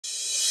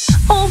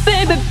Oh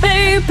baby,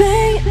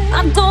 baby,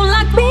 I don't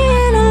like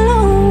being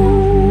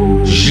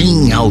alone.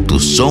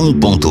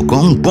 Autosom.com.br.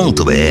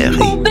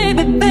 Oh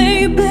baby,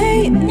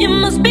 baby, you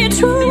must be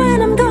true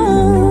when I'm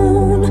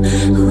gone.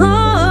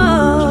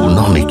 Oh. O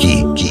nome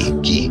que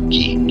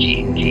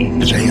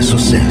já é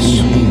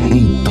sucesso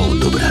em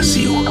todo o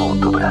Brasil.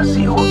 Todo o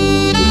Brasil.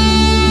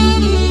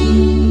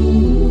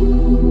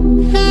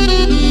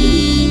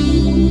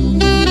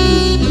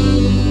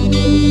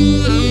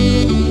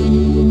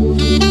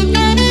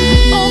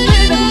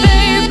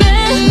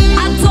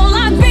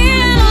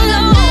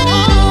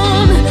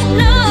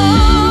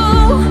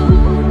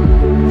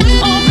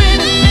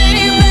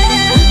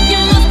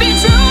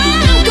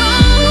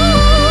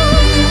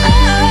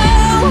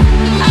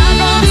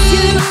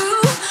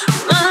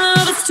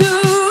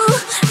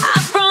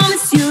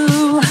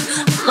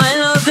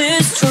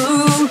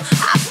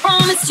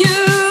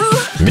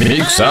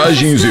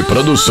 Mixagens e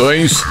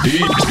produções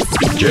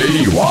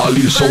DJ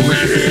Wallison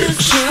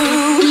Mix.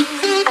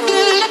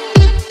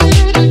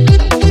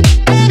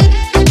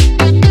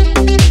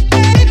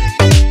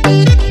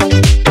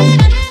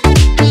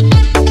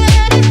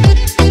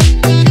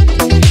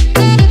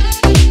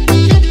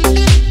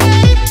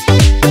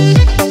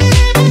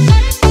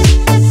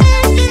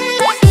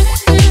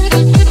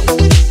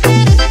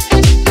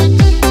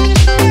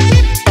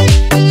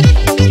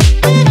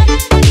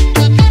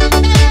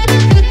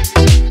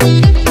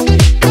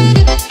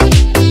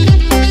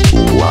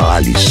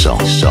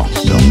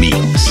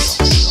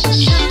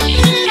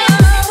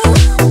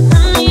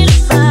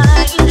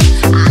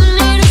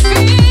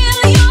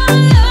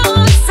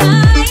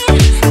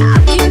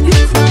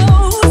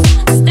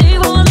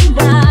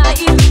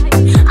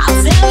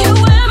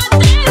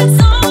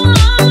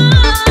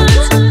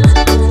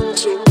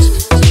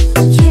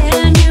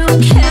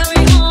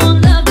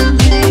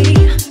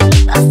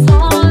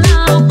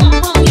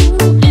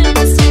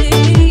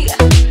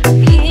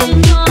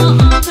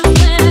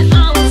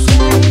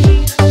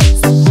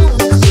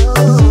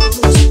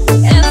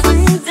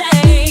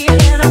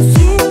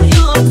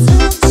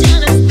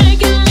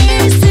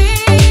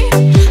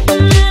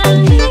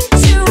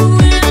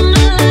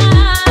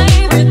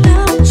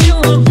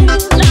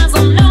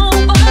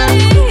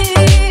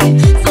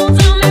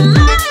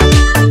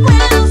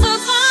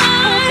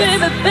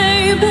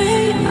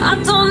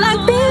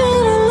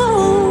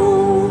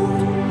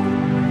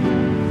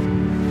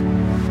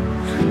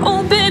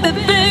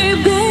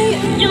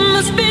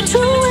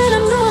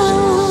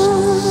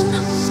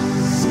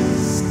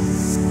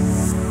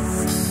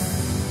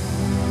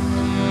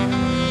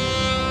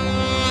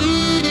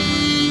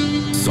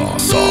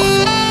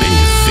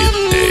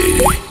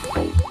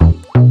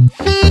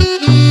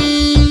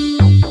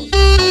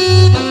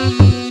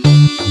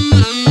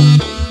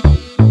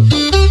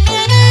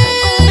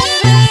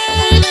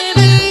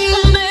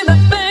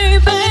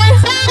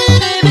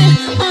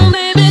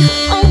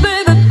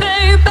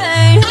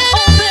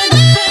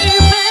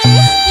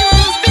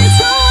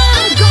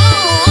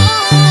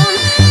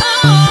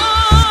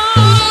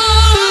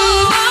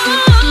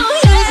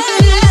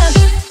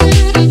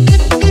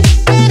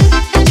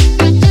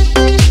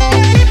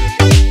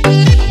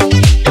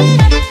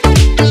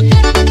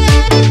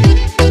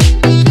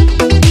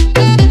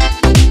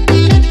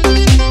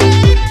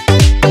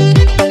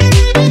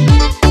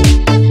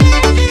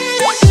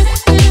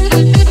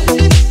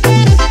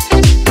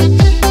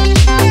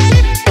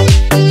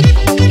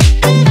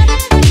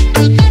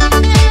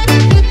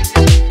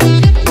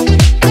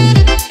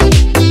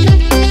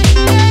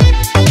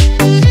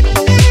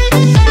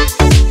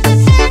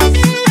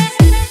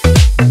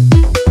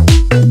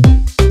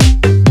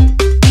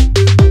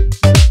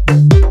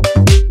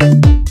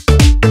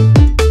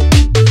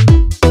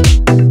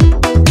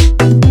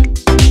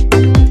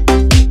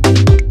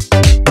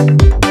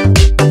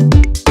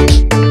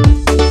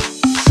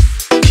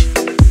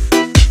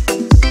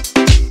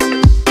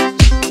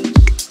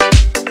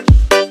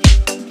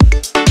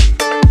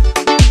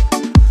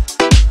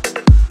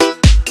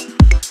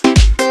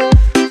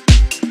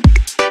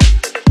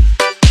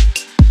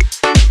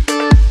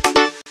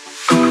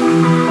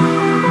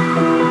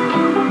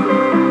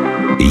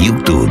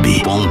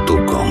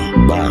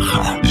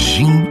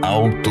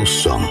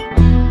 youtube.com/Autosom.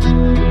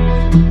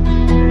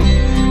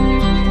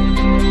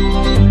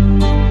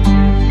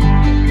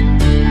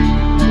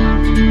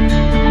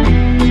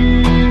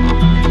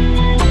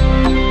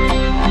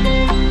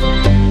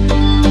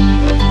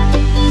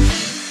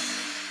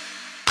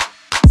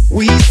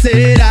 We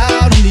set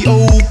out on the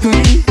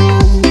open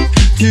road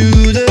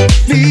to the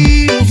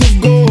fields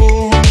of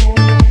gold.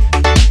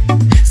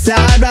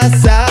 Side by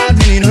side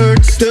when it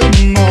hurts the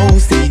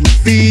most and you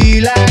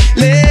feel like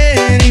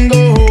letting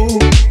go.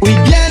 We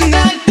get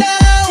knocked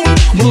down,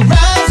 we'll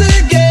rise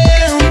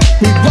again.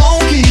 We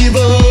won't give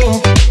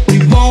up, we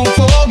won't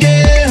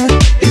forget.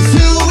 It's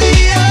who we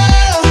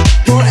are,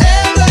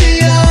 forever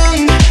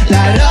young.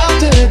 Light up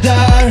the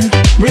dark,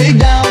 break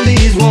down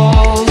these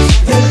walls.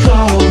 That's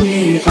all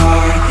we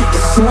are.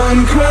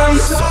 Sun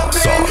comes up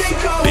and we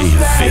go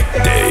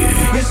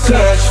back. We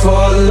search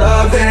for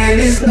love and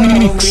it's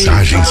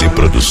Mixagens e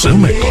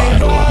produção, é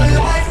claro.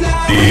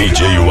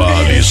 DJ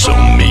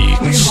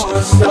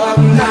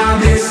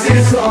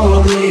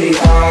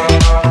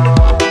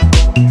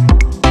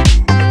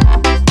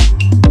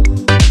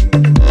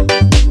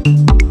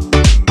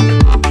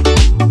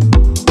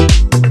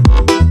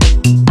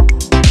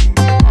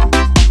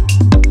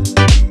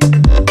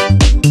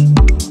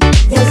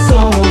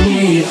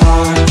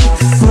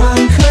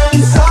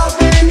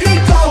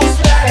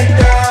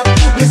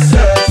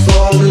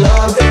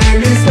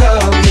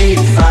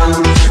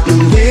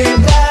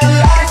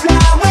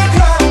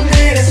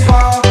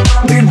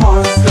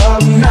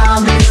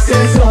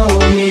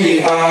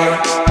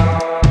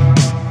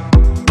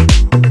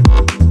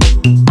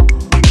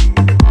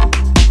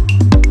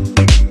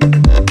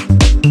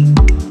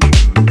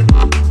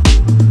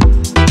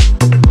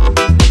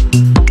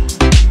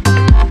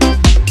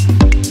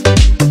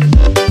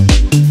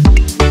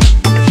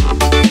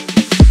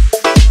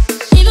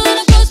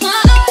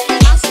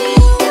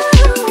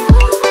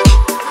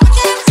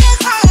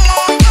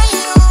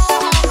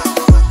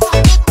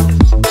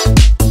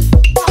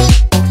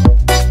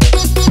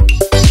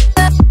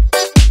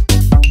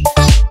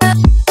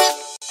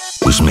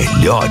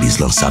melhores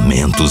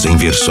lançamentos em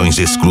versões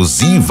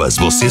exclusivas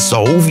você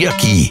só ouve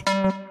aqui.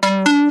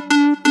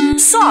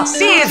 Só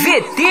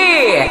Pvt.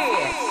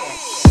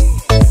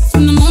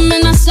 From the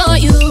moment I saw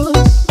you,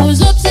 I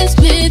was obsessed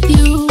with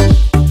you.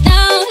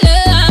 Now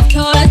love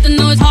taught, I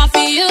know it's hard for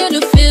you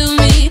to feel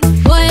me.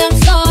 Boy, I'm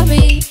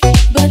sorry,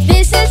 but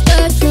this is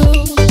the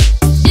truth.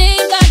 Day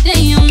by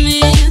day I'm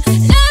in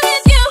love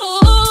with you.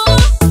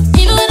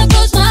 Even when I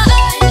close my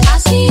eyes, I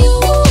see you.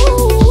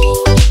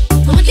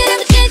 No one can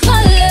ever change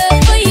my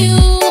love for you.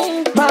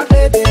 My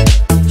baby,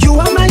 you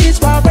are my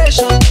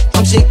inspiration.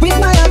 I'm sick with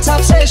my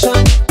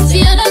obsession.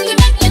 See, I don't give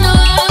back, you know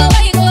how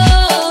I go.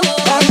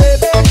 My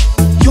baby,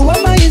 you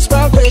are my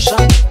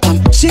inspiration. I'm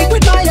sick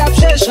with my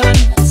obsession.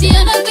 See,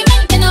 I don't give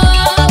back, you know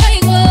how I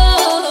go.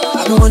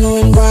 I've been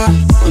wondering why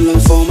I'm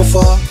not for my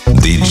fall.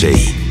 DJ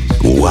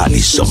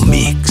Wallison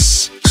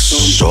Mix.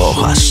 Só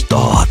as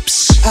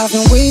tops. I've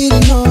been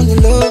waiting on your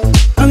love.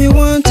 I've been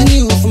wanting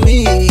you for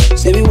me.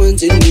 Say me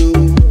wanting you.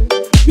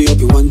 Me hope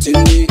you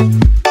wanting me.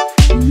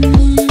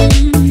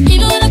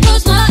 Even when I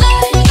close my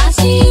eyes, I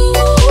see you.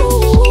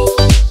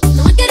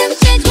 No one can ever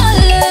change my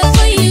love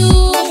for you.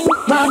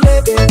 My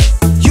baby,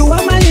 you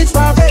are my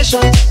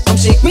inspiration. I'm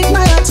sick with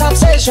my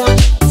obsession.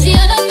 See, I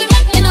don't give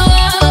back, you know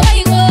how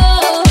I go.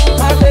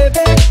 My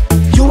baby,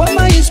 you are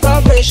my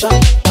inspiration.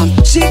 I'm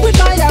sick with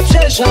my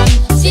obsession.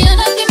 See, I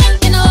don't give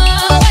back, you know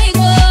how I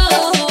go.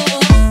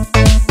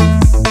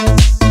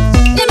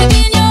 Let me be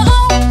in your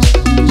home.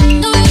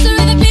 No use to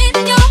really be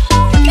in your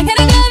home. That kind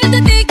of love is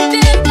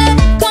addictive.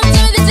 Come to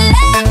me to let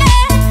me.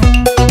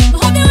 I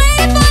hope you're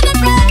ready for the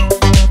ride.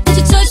 That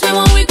you touch me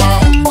when we go.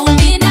 Hold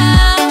me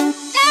now.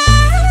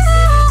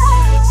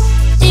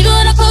 Even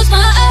when I close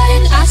my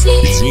eyes, I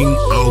see Sim, you.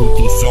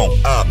 alto som.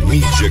 A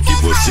mídia que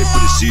você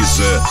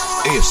precisa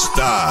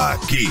está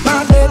aqui.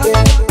 My baby,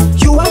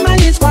 you are my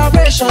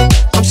inspiration.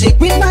 I'm sick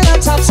with my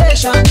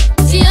obsession.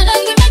 See, I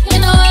don't give back, you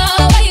know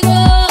how I go.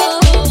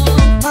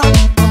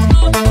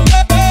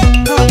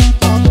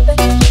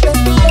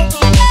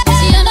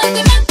 See, I don't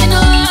give back, you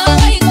know how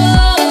I go.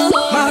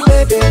 My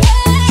baby,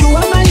 you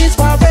are my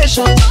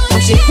inspiration.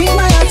 I'm sick with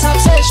my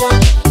obsession.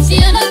 See,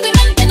 I don't give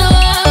back, you know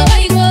how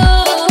I go.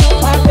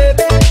 My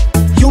baby,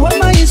 you are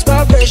my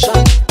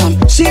inspiration. I'm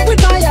sick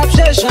with my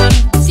obsession.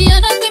 See, I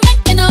don't give back,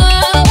 you know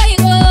how I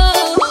go.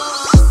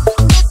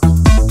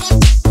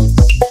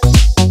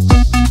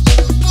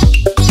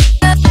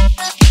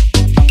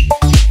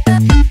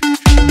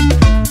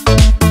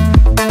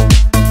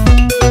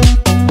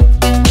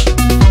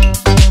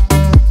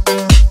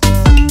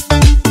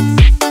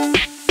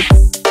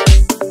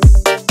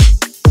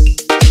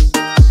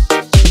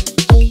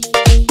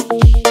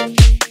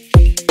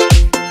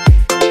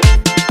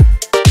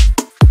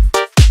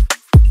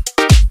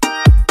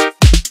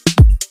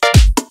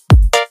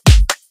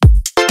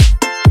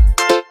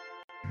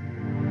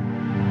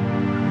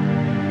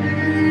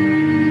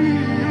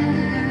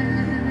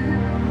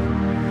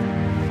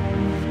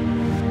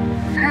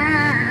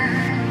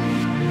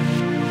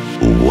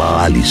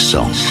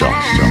 Wallison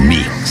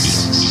Mix.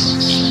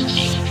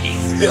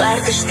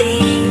 Largaste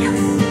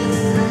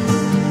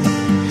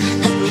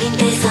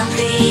admite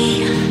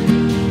something.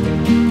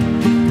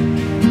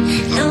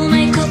 No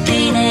me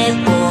copine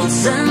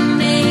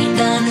posame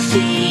tan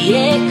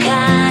fie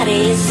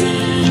caresi.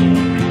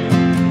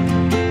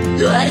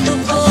 Doar tu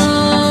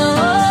voz,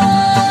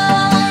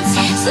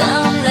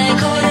 some le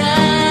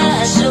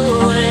coraggio.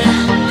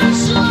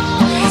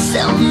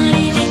 Some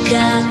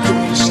ridica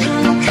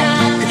cum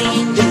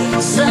cadrin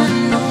de sun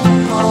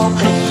no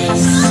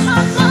pres.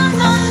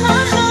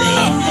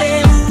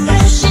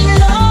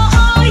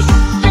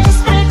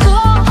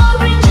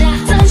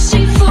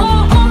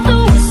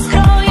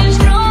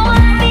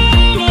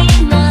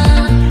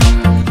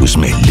 Os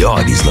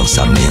melhores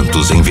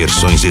lançamentos em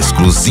versões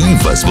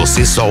exclusivas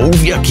você só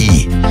ouve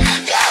aqui.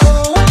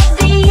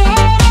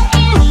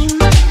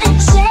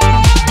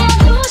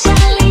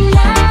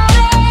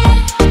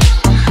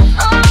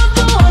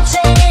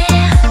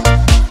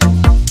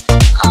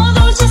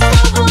 Just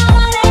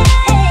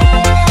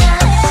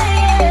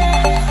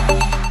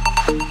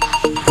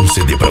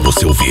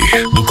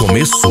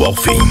começo ao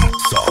fim.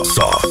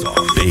 Só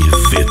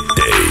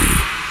PVT.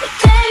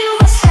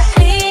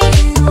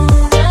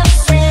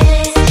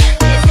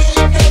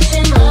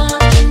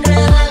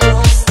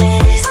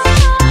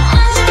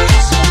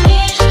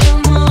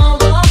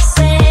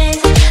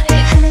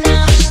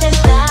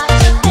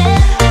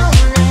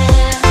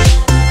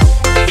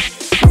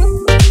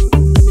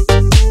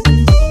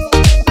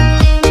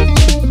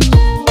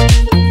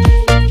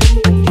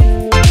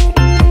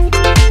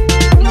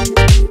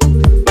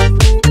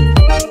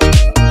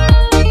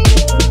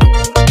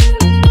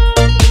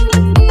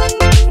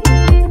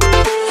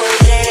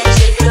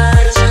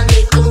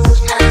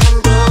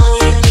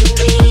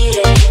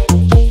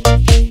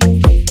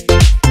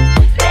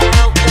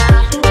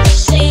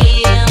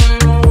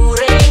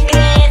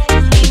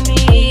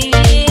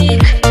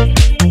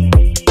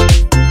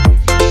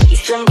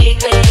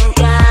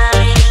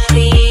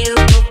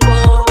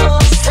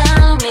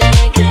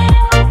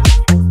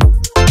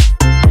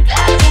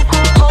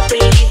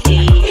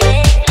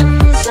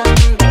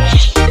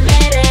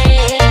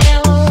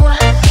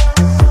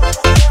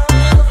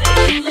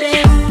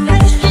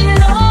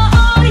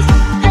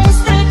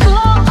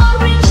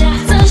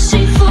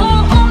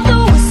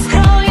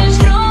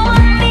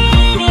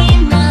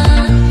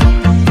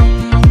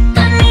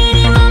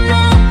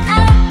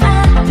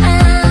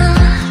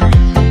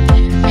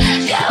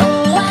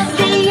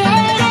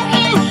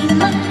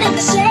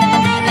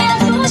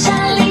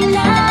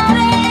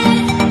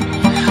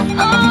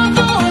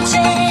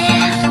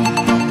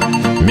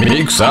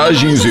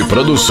 Mixagens e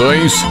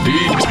produções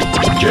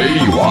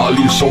DJ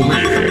Wallison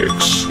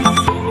Mix.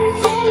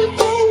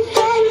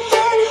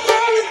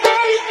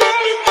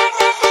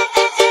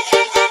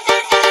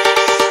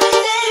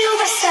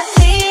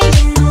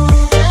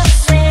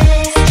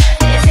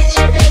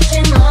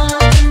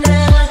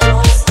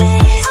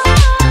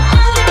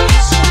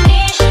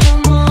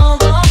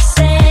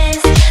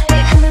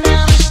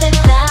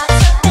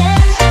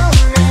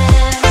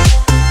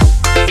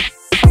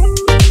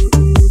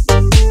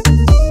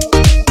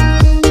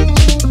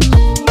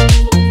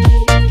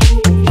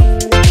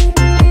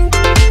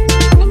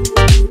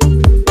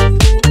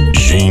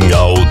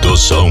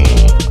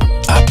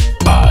 A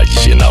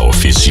página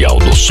oficial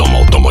do som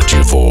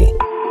automotivo.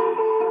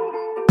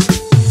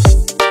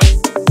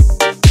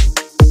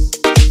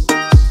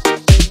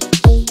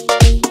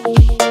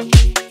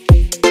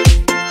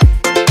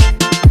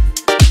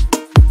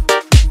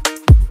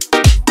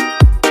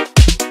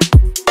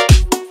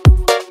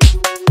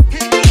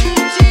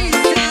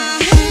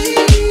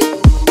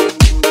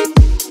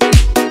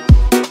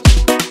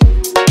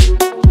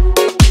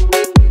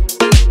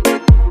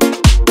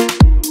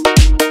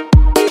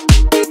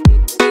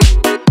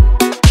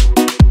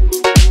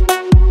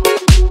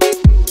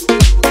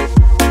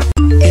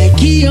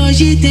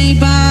 Hoje tem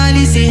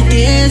baile,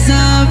 certeza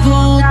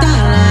vou tá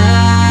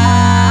lá.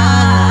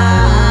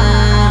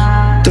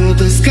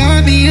 Todos os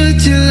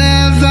caminhos te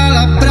levam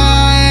lá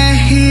pra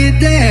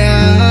RDA.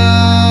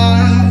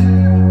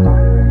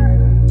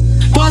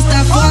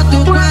 Posta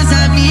foto com as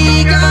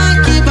amigas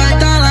que vai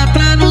tá lá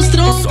pra nos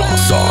trombar.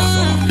 Só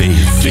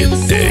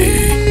PVT.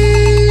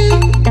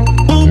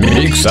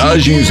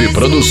 Mixagens e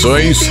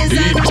produções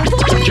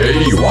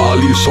DJ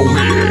Wallison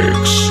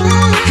Mix.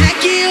 É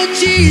que eu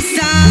te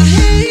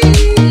sarrei.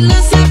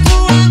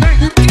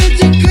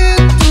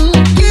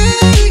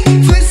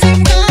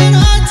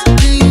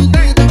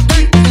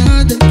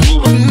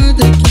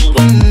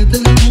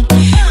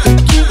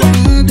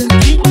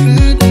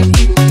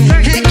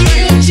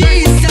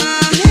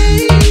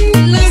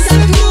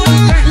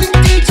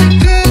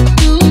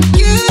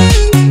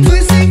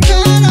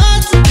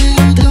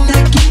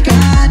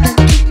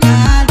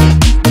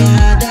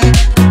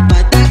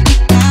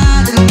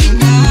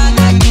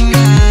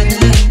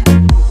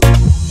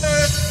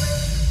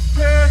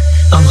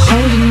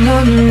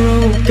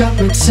 Got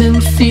me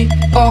 10 feet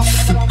off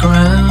the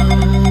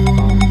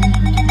ground,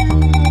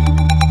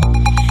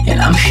 and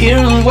I'm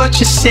hearing what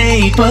you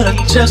say, but I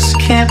just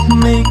can't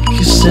make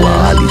you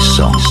sound.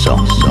 Wallison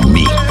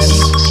Mix.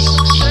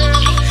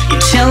 You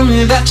tell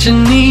me that you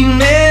need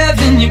me,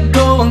 then you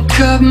go and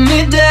cut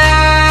me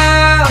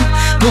down.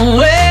 But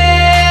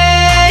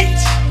wait,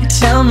 you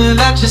tell me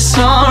that you're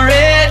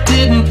sorry,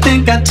 didn't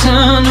think I'd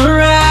turn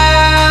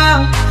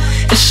around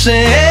and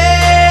say,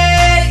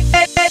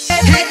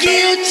 é que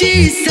eu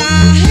te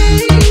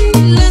sarrei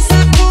nessa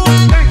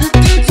porra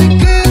que eu te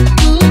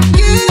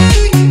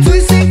coloquei. Foi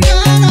sem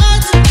parar,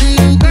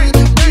 tenho dado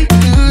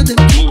picada,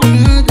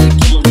 picada,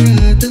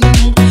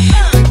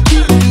 picada,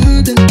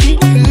 picada,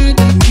 picada,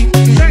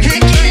 picada. É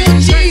que eu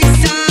te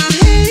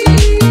sarrei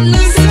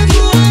nessa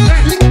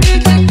porra que eu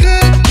te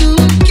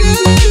coloquei.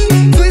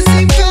 Foi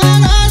sem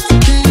parar,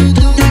 tenho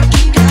dado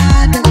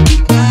picada,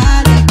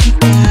 picada,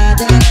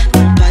 picada,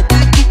 vai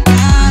dar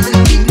picada,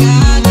 picada.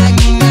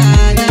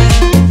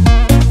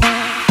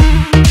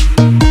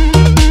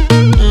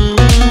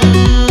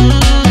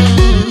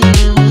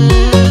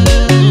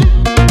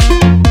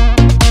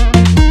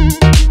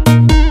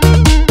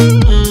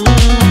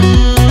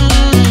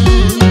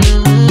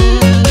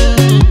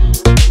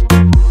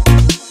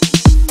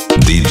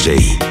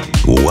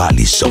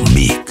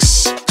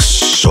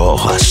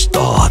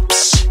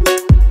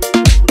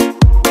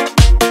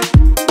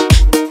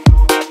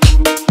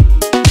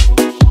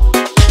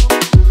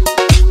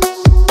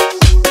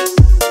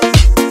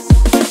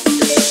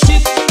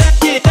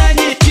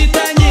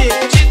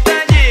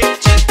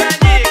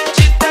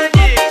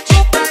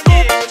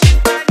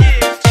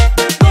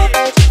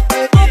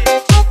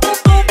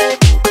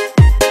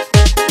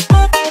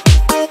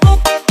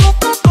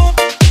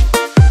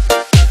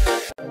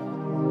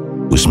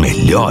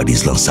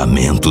 melhores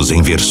lançamentos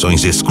em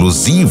versões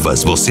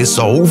exclusivas você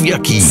só ouve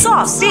aqui.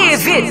 Só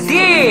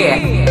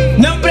Pvt.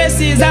 Não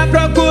precisa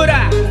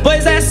procurar,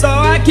 pois é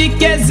só aqui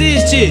que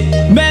existe.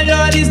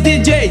 Melhores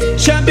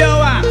DJs,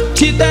 Chambioá,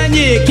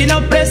 Titanic.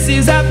 Não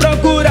precisa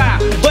procurar,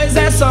 pois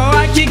é só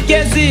aqui que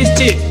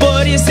existe.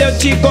 Por isso eu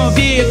te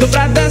convido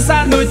pra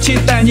dançar no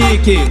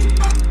Titanic.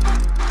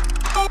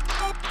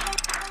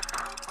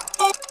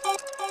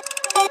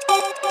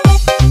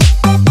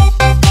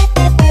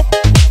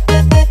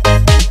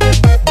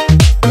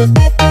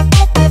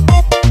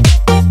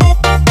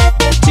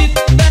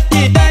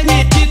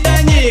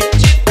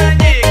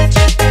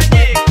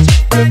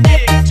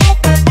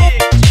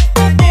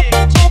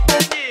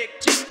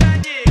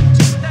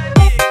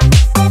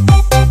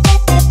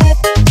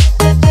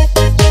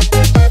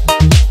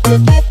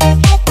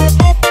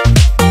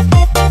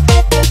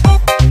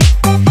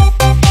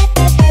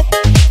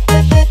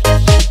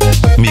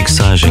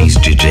 Mixagens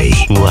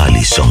DJ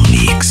Wallison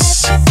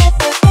Mix.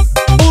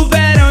 O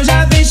verão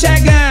já vem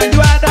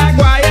chegando,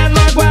 Araguaia é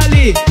logo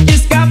ali.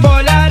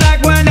 Escapola,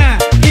 Araguana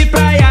e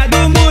Praia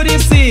do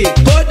Murici.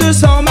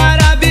 Produção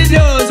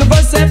maravilhoso,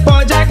 você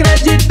pode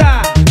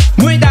acreditar.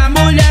 Muita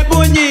mulher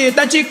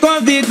bonita te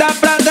convida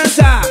pra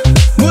dançar.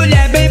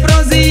 Mulher bem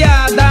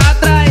bronzeada,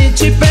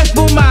 atraente,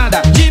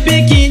 perfumada, de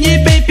biquíni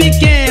bem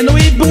pequeno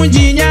e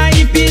bundinha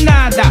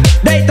empinada.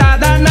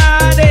 Deitada na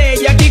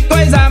areia, que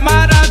coisa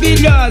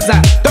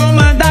maravilhosa.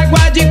 Tomando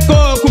água de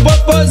coco,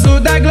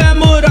 popozuda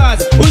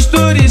glamurosa. Os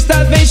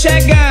turistas vêm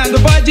chegando,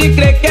 pode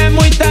crer que é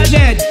muita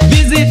gente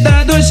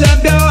visitando o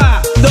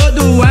Chambioá,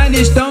 todo ano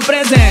estão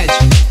presentes.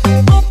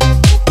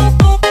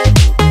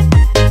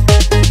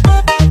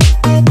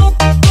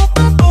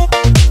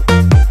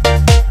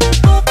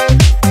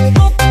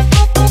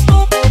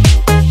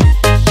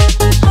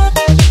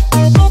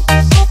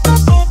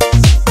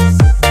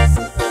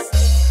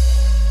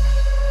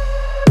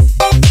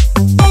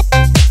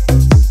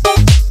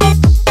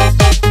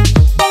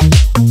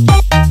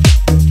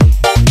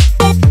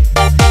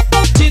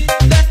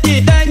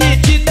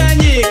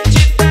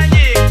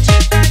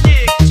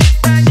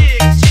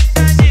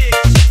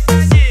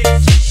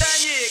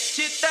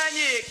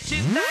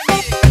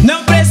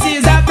 Não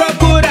precisa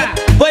procurar,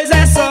 pois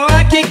é só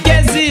aqui que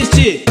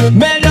existe.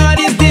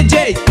 Melhores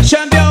DJ,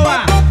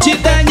 Chambioá,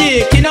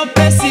 Titanic. Não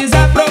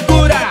precisa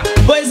procurar,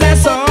 pois é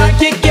só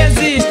aqui que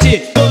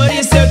existe. Por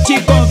isso eu te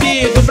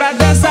convido pra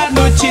dançar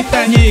no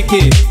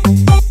Titanic.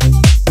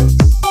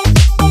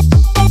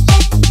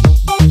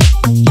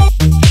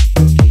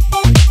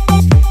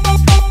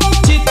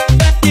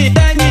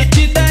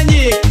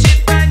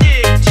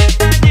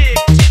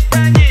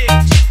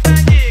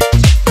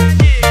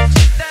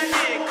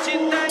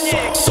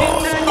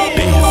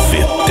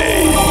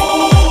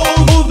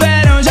 O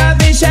verão já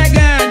vem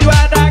chegando,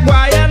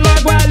 Araguaia é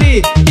logo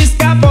ali.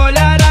 Escapola,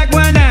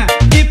 Araguana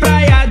e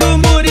Praia do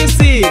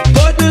Murici.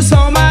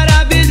 Produção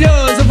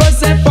maravilhoso,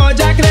 você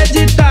pode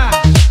acreditar.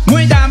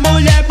 Muita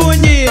mulher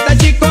bonita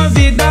te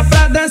convida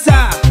pra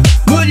dançar.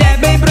 Mulher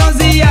bem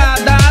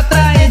bronzeada,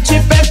 atraente,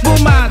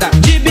 perfumada,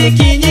 de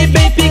biquíni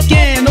bem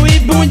pequeno e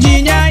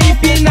bundinha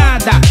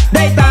empinada.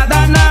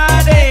 Deitada na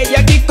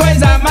areia, que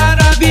coisa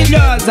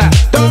maravilhosa.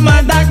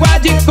 Tomando água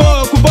de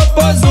coco,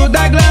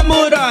 popozuda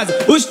glamurosa.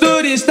 Os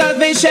turistas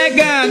vêm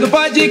chegando,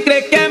 pode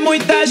crer que é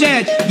muita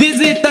gente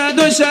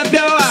visitando o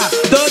Chambioá,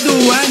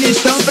 todo ano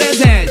estão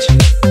presentes.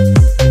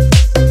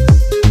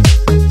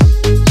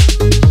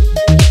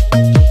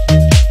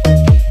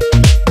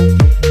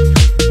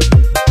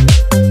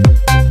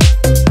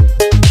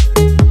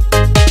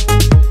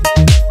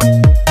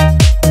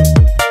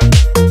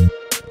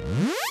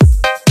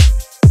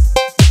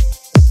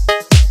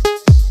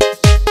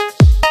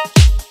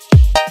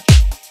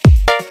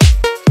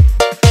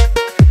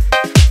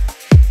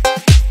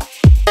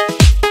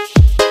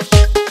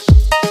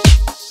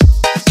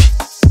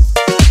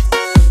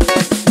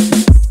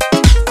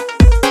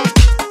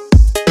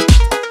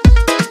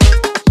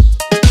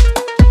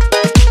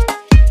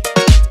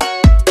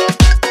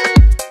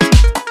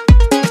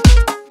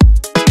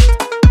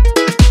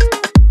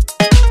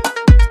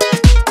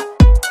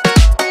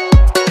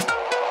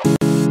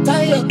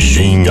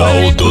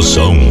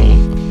 Produção,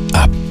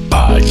 a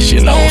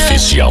página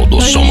oficial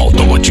do som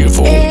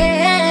automotivo.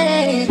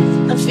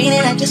 I'm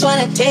feeling, I just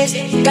wanna taste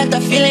it. Got the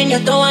feeling you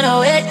don't wanna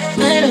wait.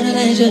 I know that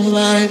I just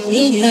wanna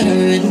need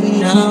her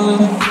now.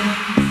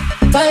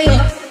 Fire,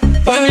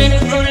 burning,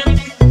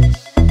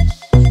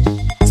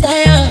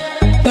 style,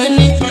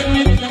 burning.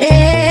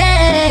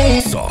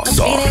 Só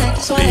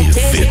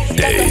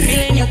Pvt.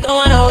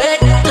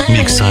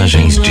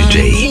 Mixagens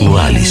DJ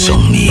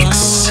Wallison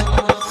Mix.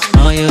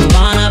 Oh, you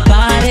wanna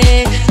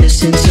party?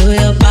 Listen to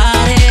your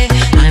body.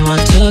 I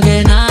want to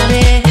get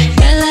naughty.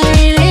 Girl, I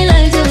really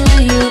like the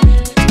way you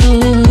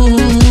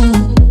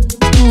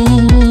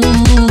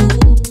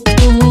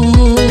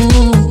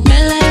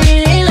Girl, I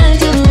really like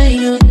the way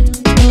you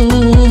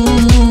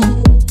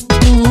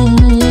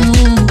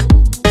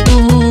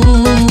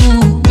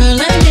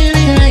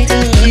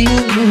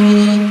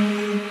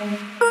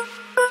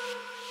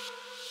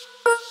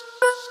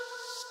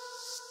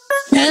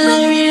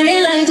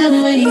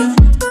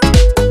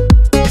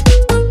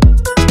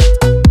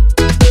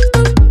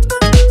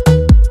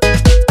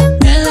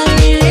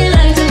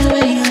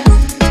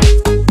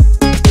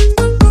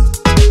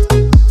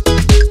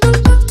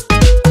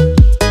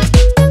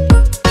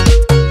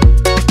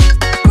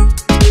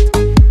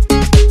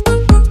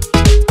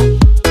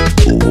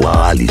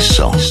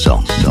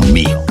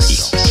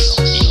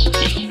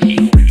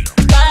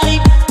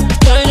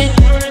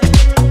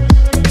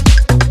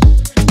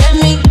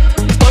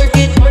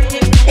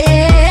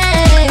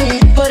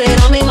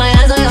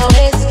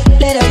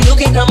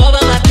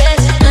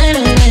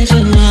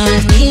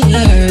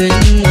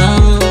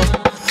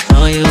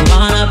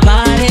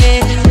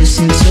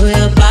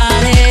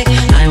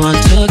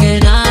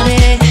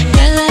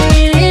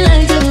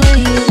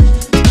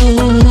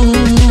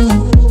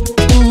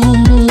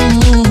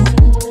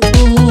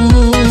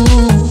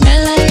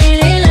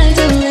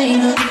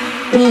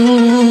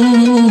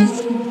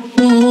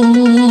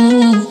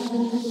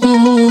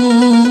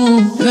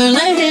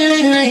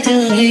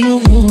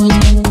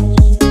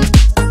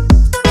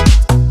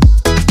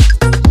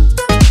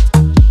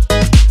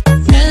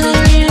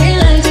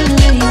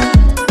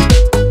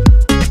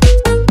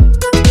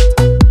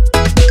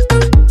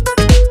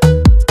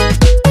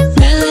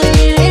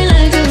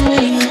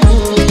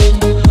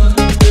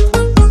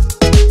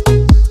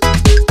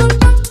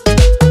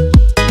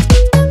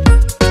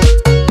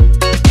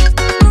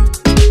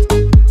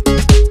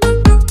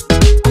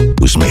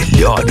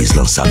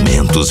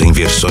lançamentos em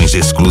versões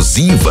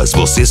exclusivas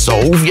você só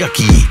ouve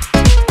aqui.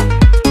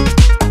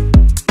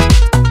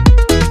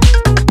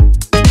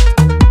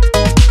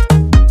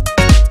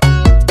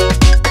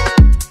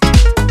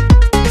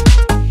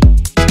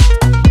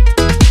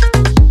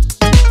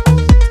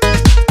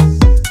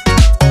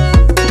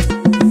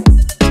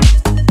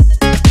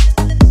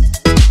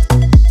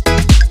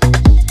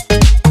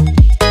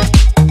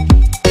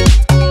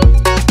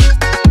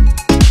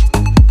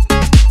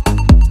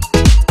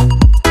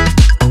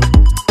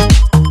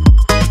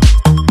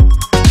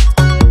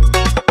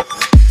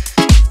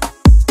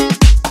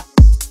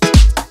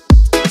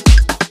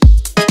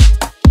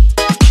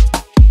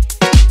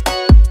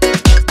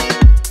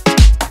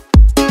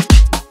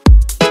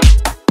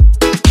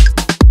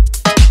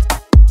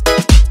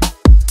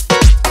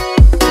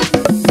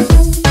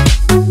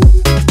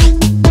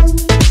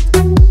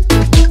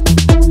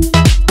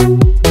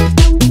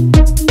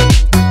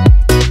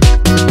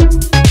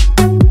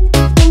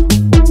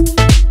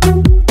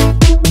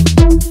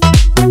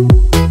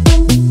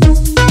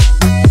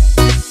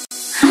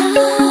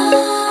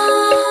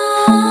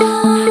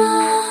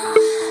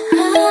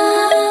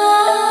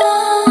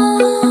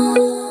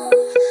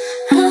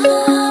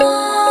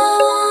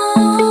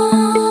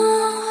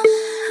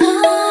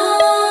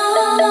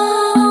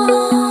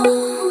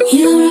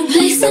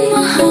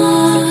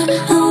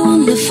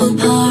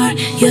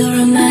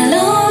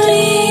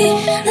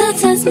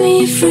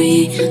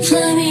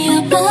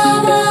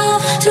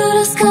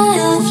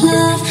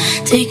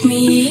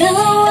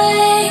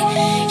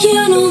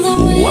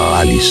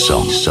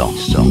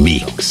 Wallison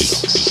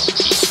Mix.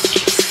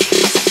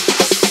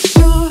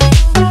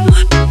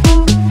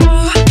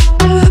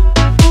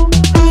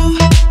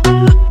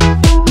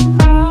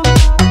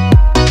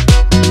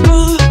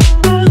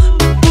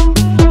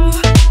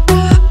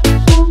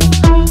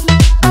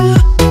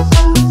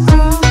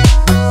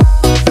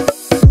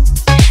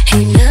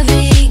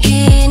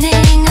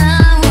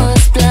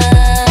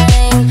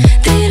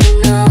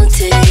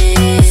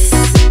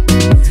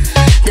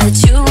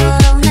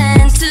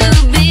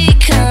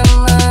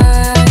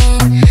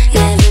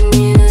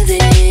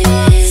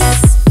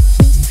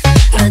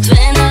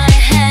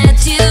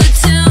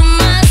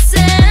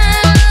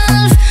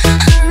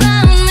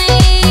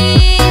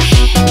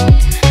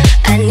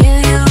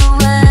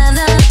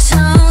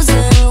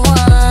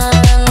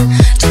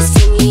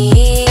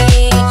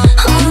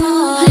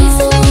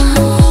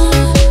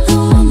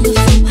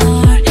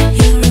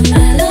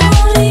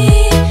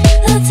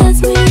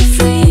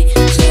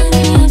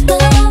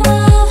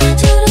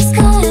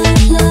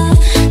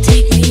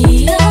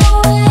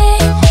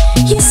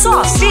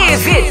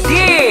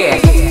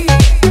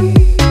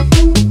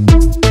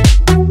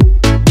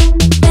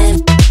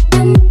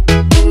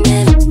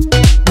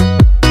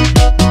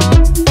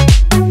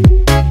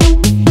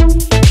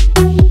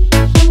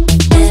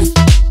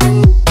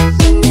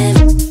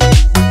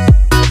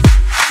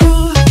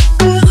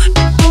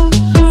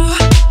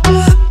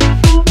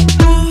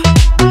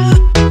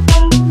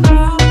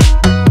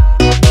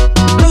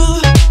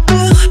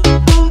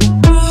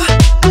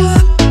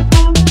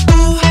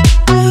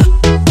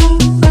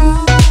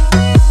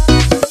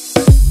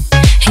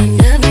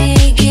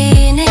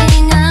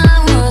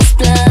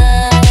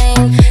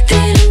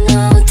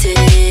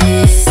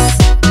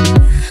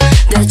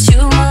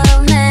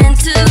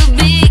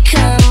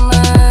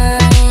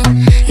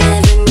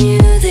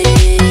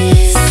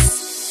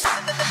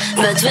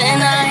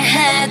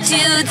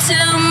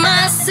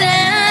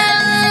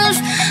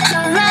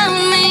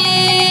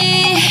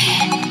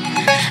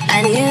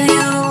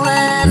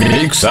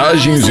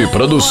 Mixagens e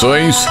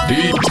produções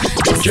de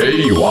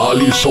DJ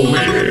Wallison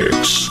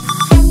Mix.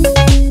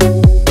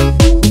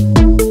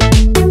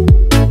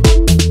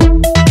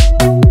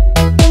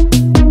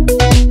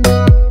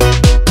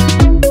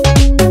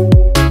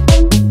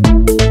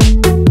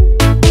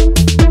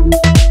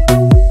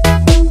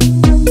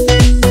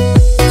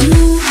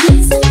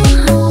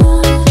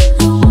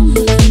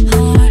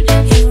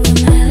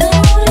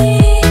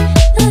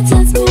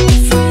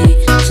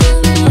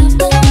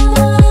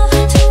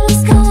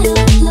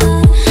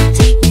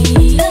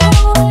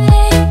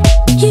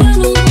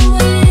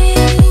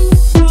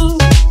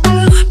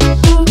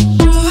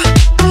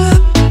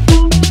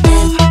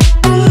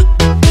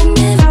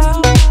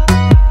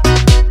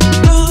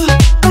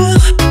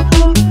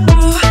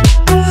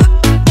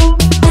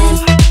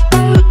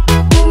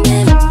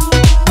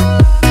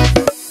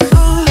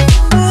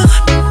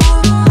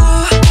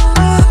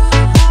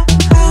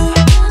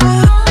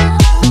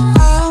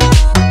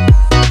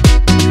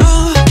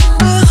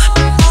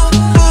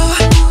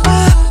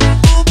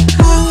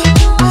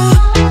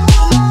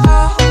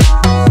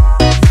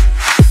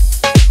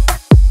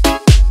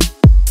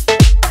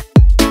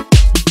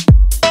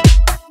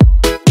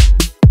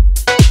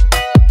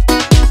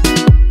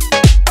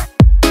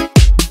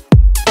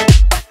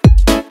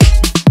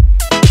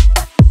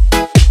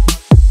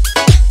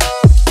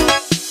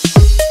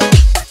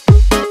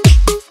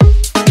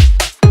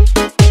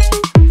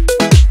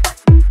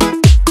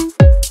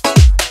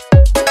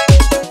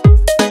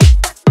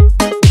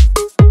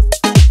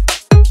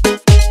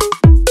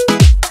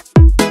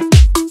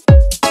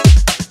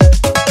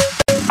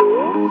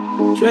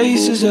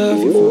 pictures of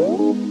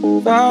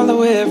you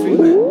follow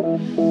everywhere,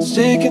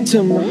 sticking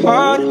to my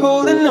heart,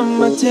 holding on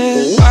my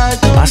tears.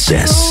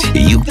 Acesse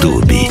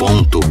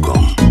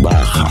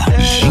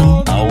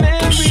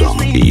youtube.com/Autosom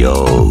e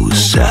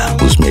ouça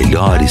os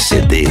melhores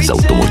CDs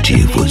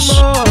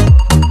automotivos.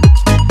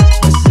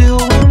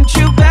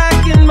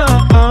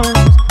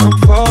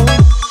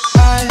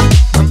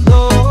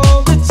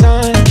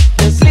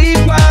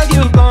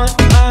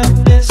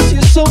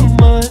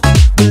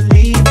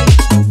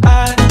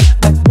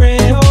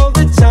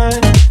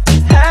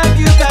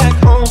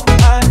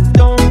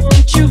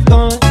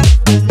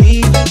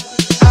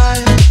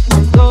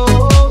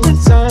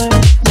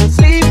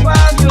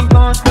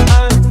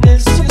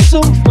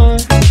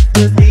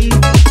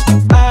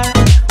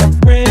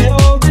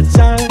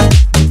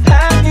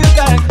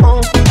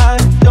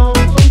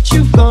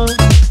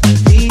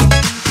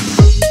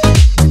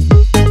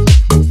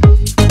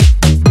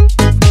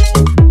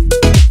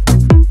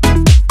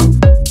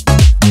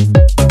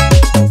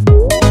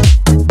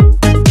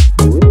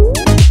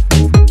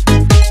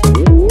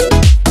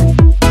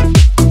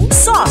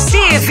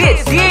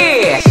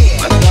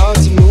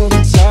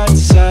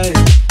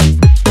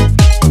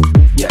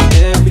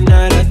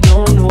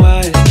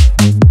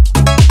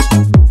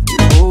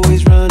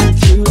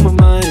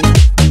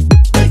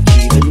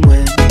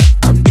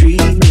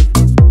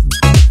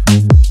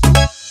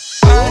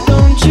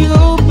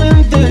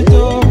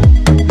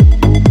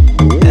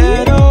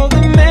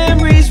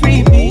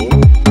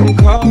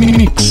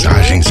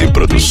 Mixagens e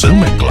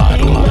produção, é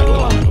claro.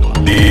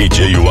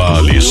 DJ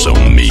Wallison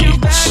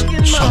Mix.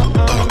 Só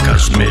toca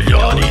as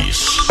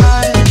melhores.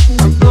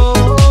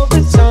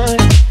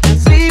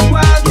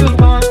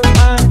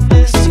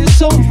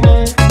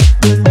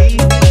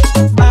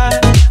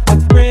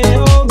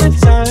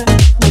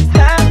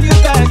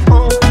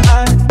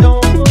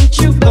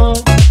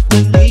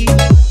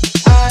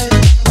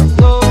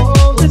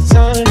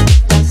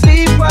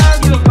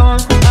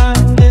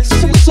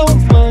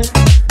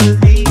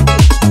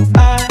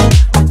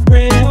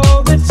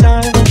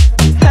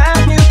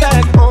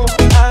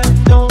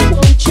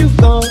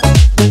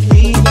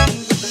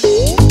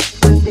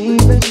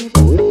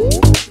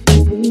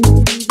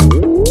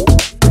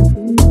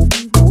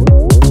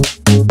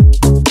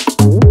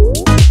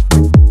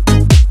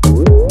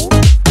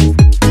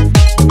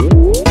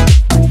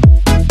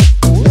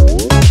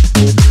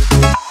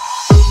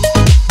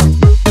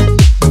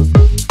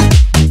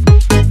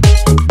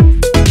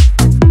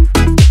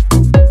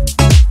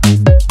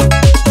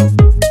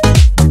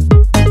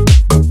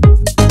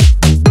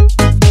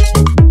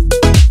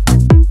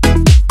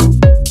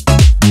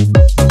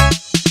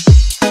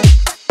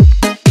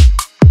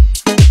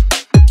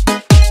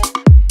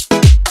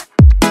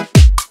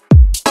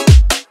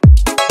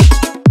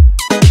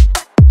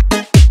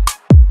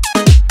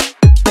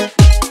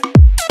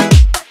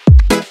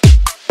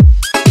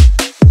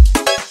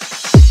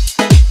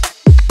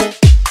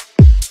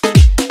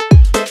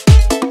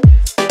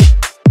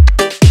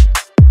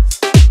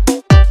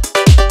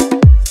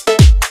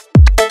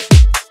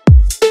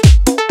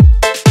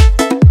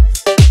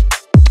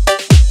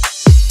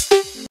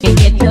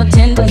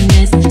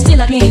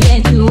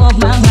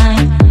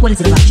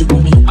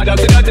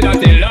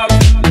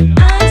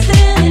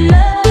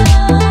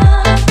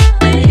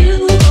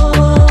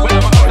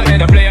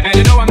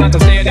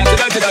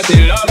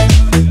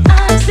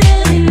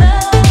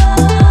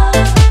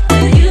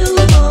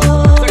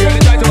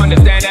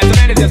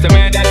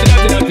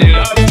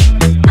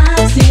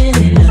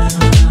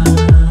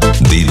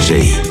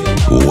 DJ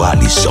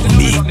Wallison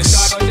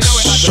Mix.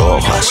 Só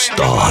as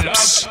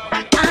tops.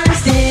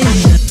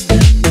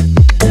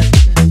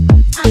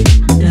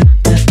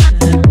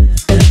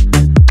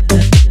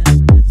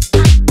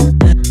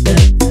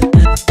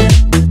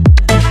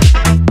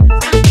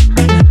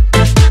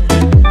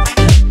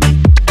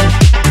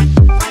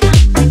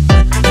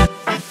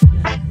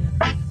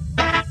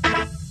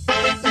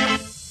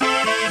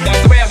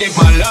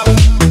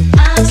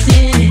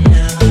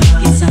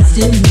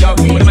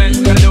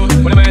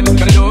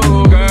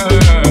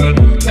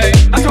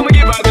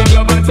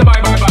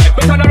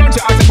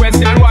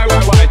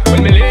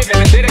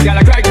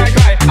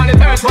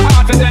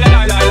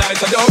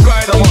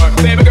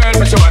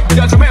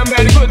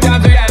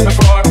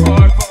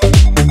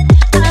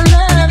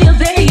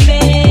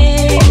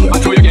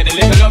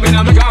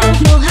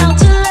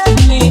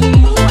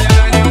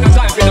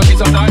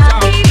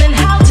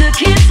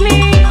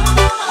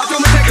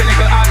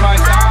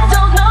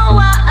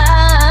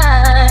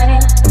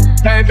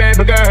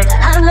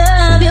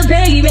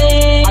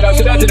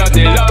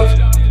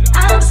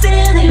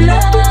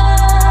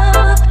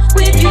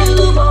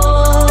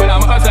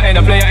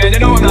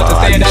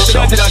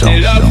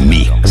 Wallison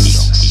Mix.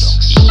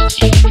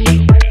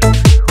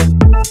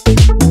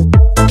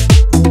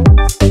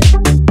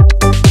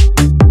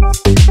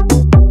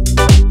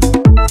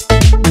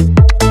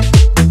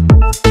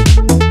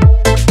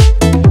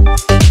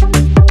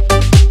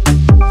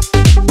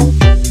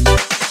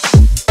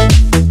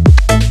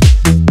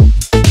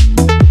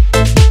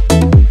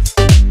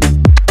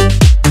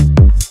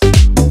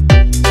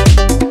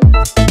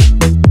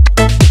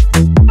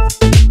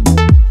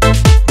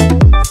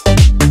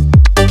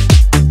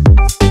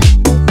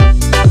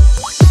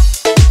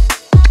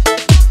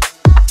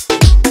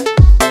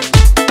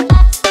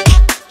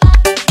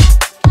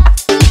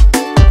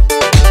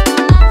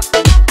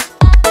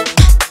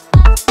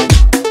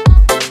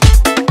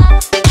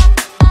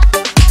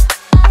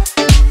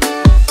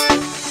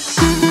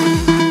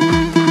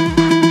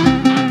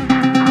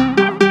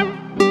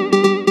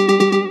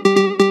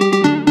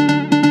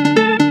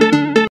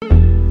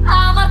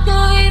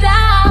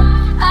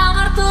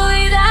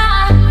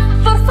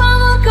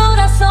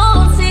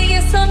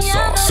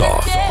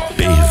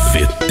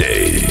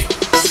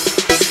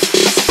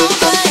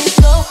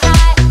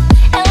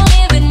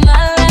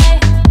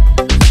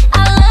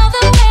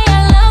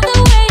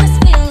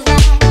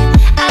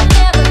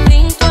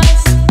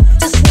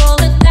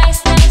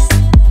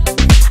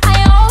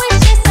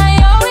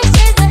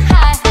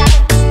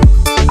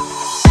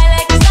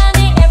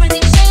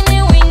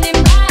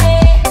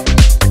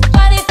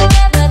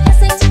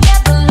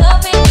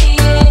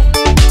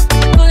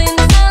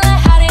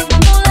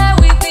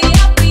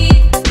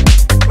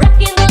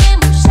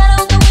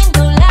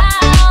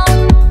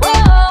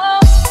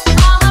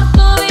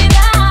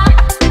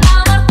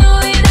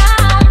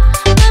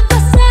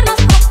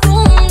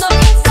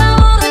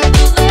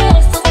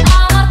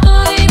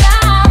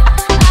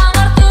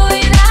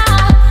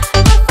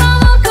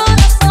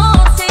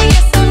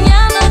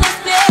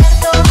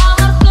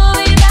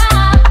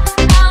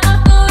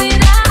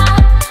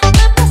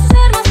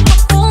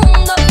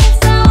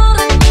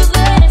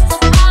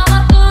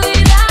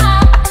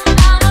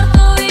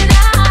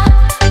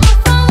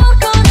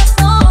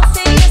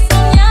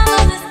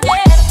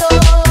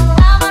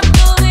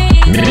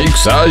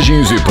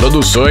 Mixagens e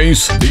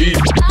produções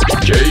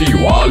DJ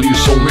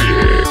Wallison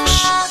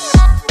Mix.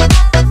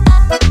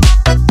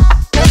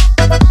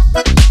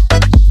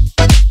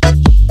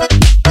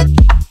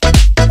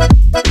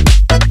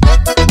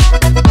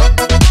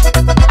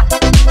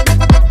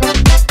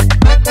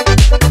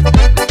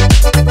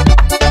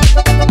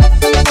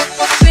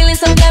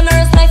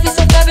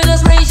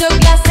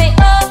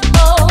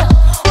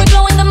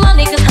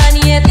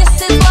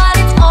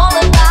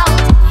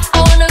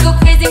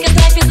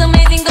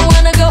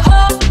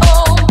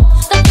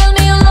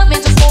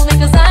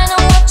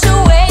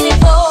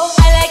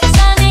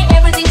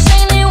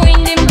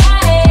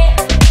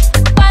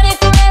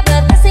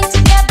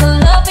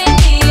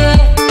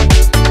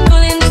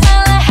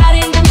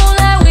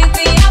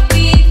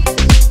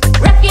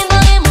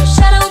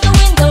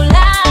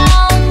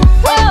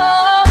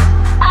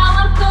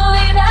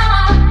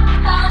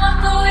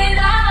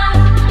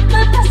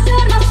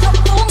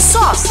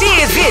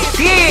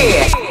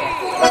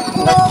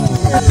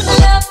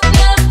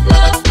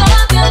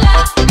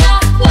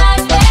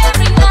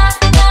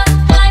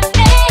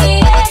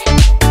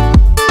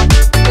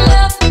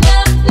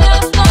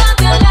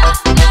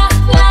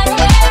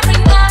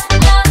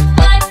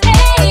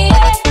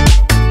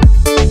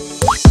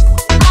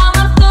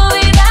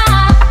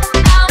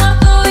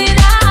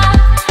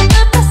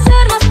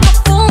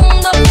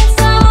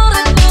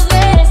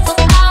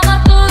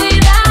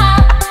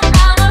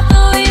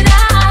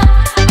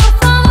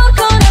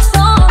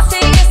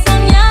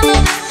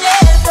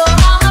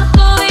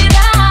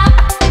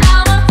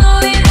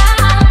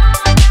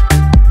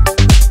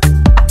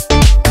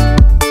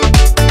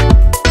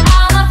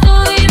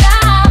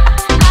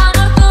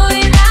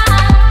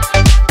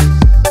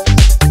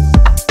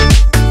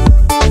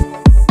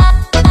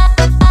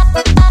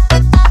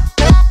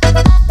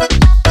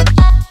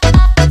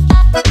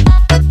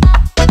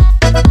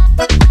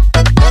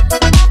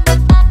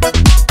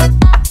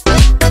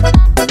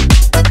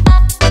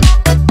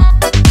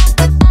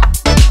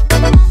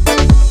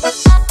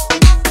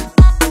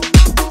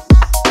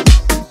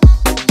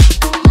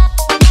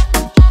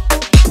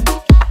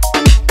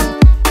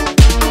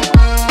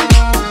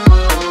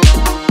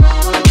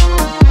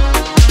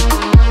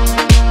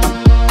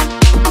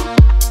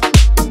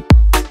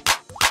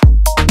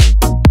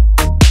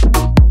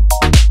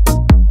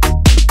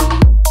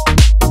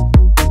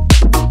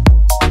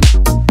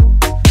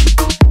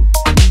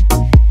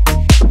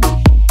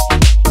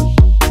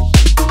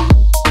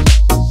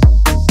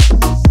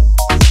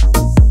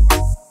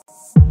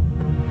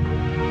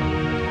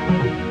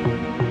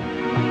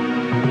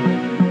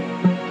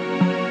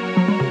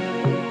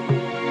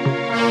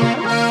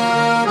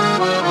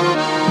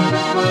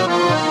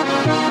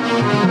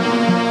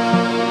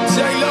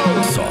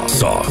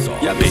 Só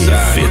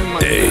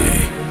Pvt.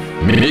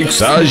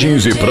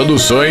 Mixagens e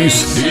produções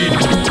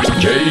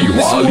DJ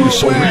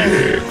Wallison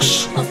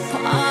Mix.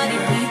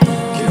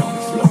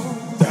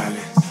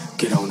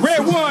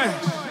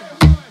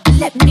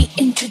 Let me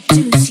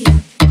introduce you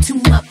to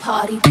my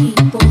party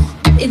people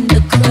in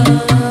the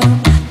club.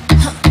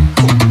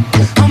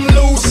 I'm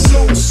loose,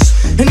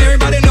 and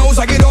everybody knows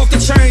I get off the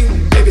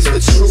chain. Baby, it's the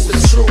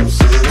truth.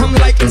 I'm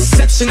like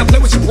Inception, I play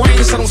with your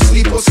brains, I don't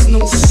sleep or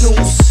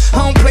snooze. I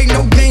don't play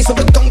no games, so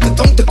don't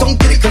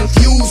get it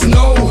confused,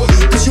 no.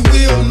 Cause you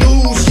will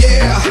lose,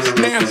 yeah.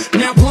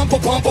 Now pump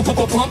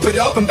it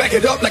up and back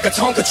it up like a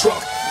Tonka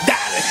truck.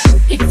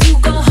 If you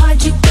go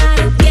hard, you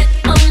gotta get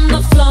on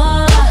the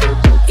floor.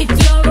 If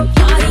you're a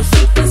party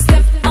freak, then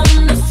step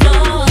on the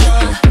floor.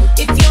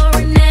 If you're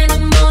an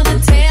animal, then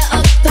tear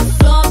up the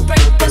floor.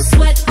 Break the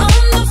sweat on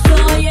the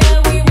floor,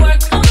 yeah, we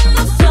work on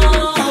the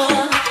floor.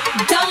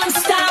 Don't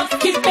stop,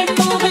 keep it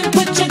moving,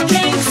 put your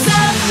drinks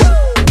up.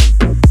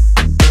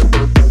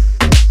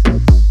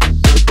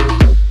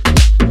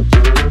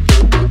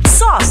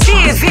 Só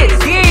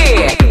Pvt.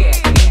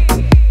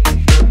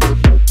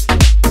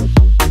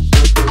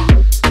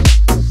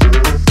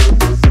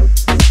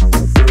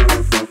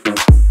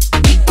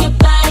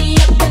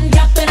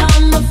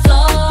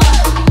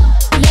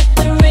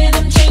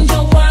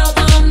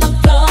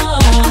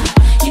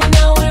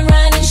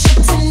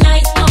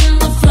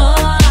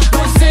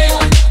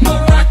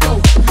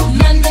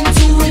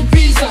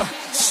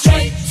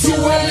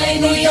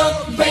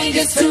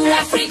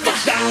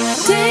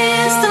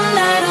 Dance the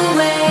night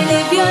away,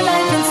 live your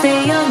life and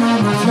stay on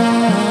the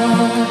floor.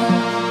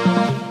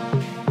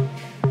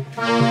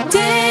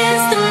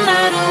 Dance the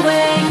night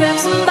away, grab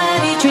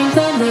somebody, drink a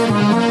little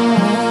more.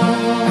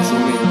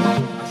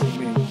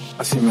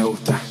 Así me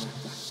gusta,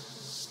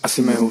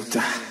 así me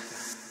gusta,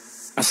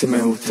 así me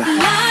gusta. La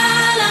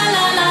la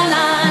la la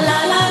la la la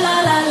la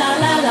la la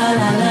la la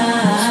la la.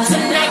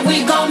 Tonight we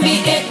gon' be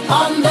it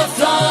on the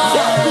floor.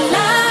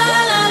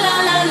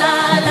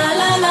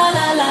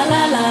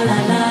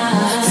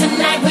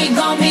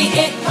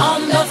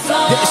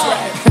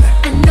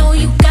 I know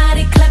you got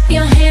it, clap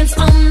your hands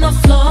on the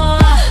floor.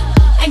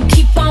 And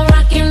keep on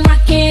rocking,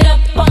 rock it up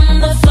on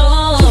the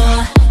floor.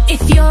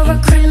 If you're a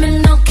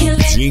criminal, kill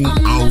it on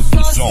the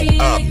floor.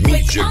 A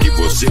mídia que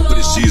você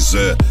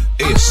precisa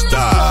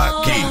está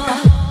aqui.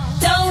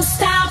 Don't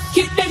stop.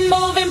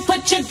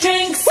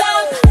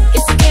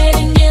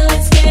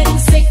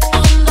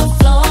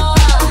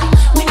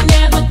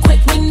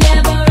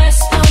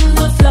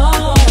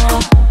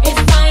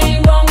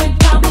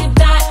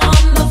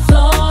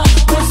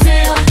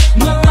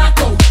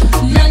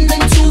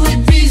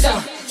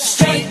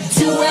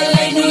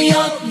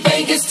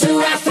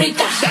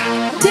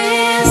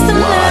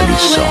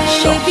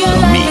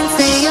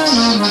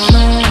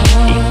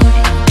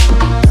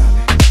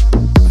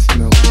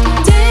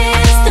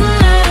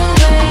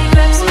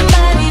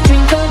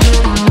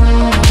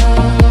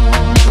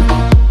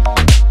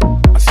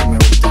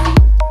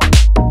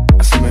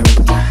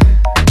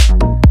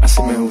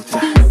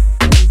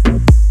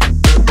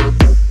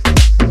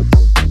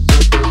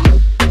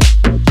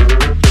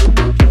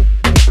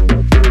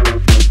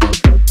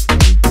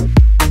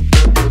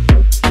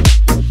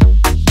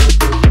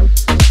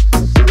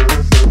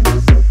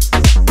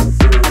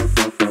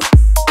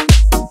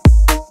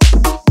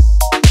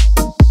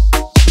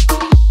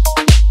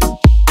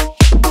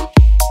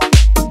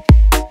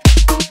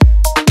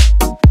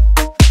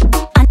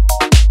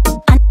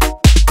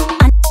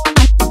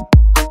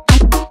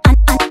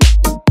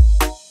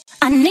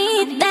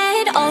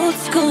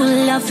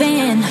 school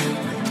loving.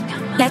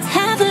 Let's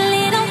have a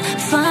little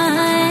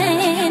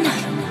fun.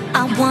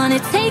 I wanna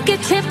take a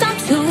trip down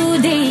to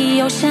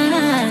the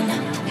ocean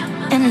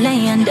and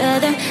lay under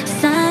the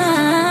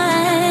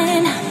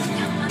sun.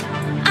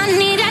 I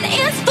need an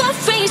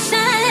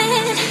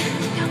inspiration.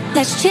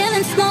 Let's chill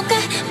and smoke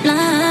a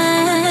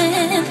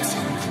blunt.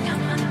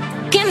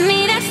 Give me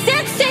that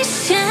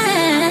sensation.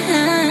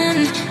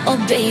 Oh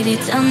baby,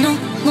 tell no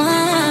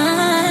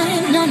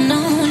one. No, no,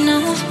 no.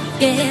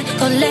 Yeah,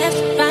 go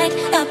left, right,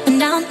 up and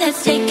down.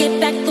 Let's take it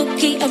back,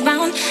 bookie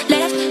around.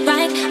 Left,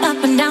 right,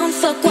 up and down.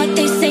 Fuck what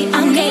they say,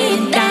 I'm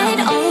getting down.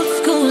 Old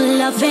school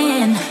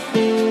loving.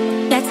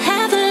 Let's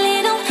have a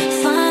little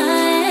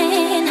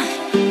fun.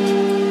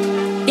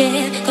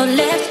 Yeah, go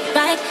left,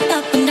 right,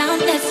 up and down.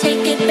 Let's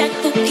take it back,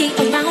 bookie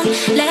around.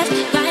 Left,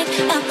 right,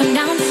 up and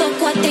down. Fuck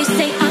what they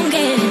say, I'm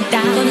getting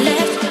down. Go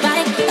left,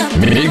 right, up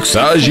and down.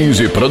 Mixagens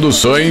e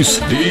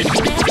produções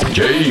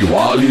DJ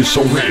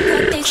Wallison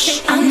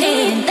Mix. I'm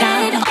getting down.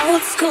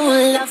 Old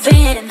school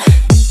loving.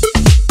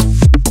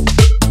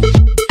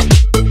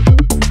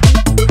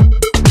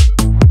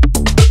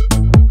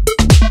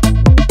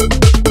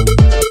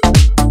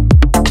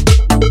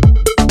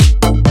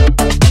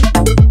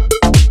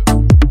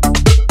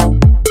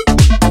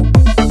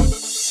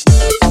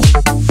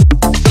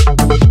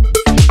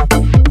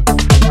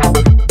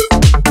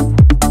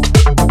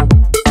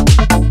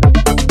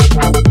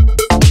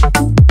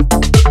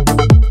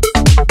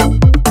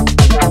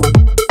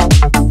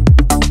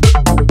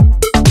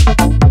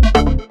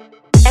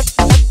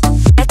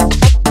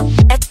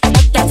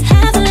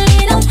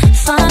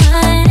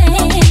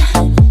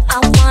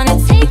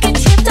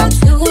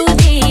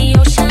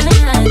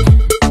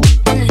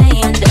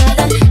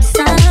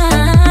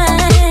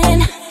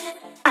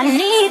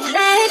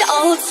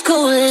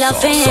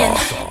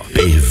 Só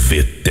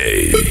Pvt.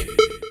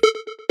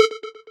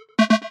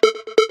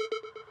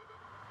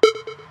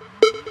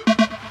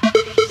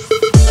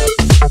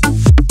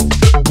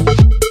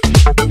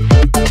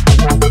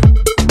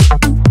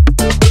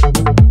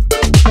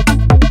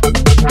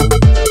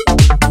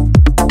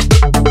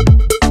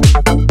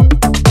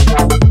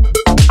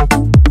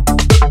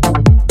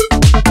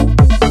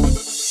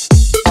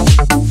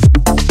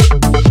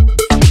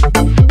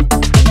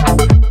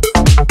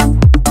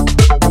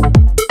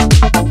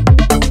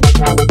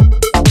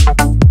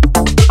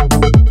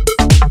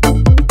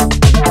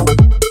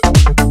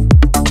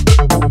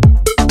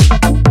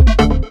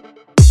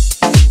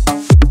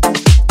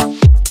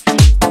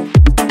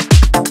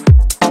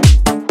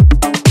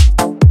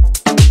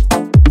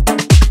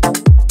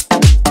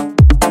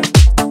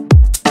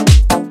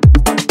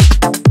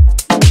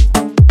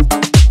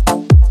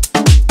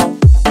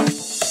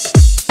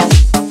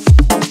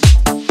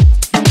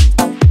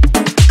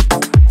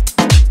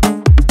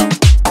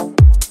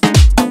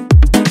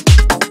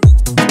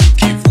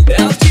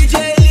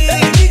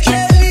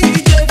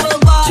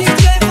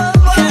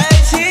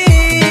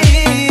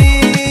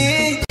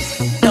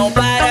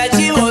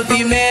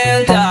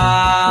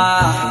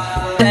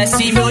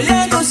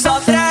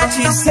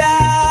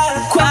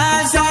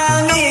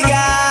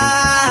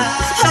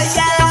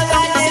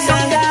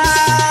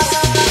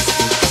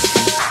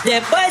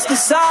 Depois que o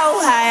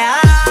sol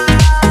raiar.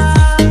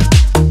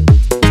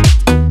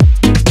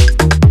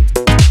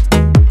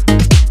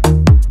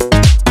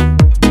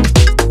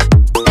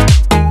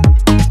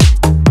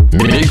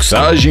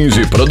 Mixagens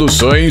e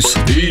produções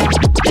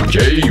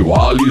DJ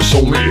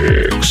Wallison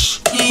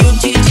Mix. E o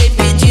DJ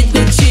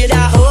pedindo tira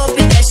a roupa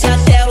e desce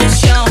até o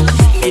chão.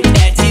 Me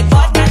mete e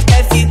bota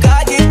até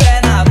ficar de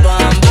pé na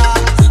bamba.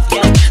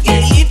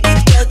 Ele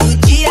todo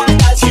dia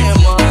da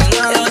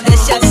semana. Eu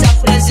deixo essa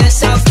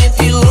presença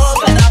VIP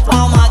louca na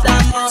palma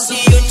da mão. Se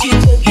o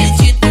DJ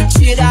pedindo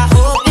tira a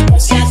roupa e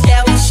desce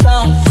até o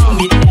chão.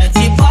 Me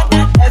mete e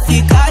bota até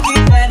ficar de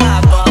pé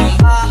na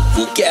bamba.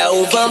 Porque é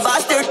o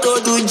Bambaster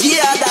todo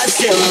dia da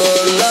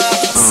semana.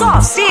 Só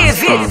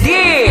Pvt.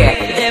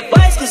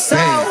 Depois que o sol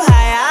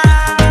raiar,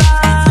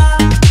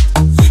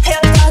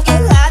 eu tô do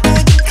lado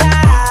de cá,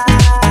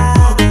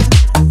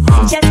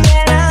 te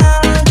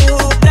esperando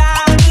pra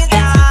me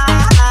dar.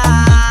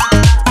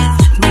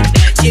 Me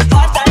mete,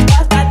 bota,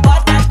 bota,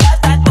 bota,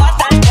 bota,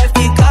 bota, até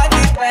ficar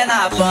de pé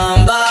na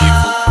bamba.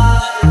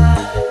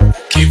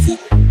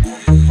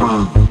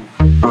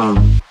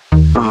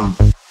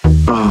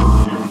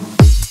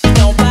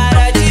 Não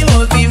para de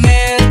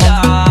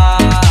movimentar,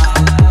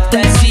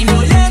 desce me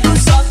olhando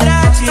só pra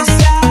te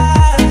ser.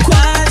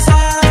 Quase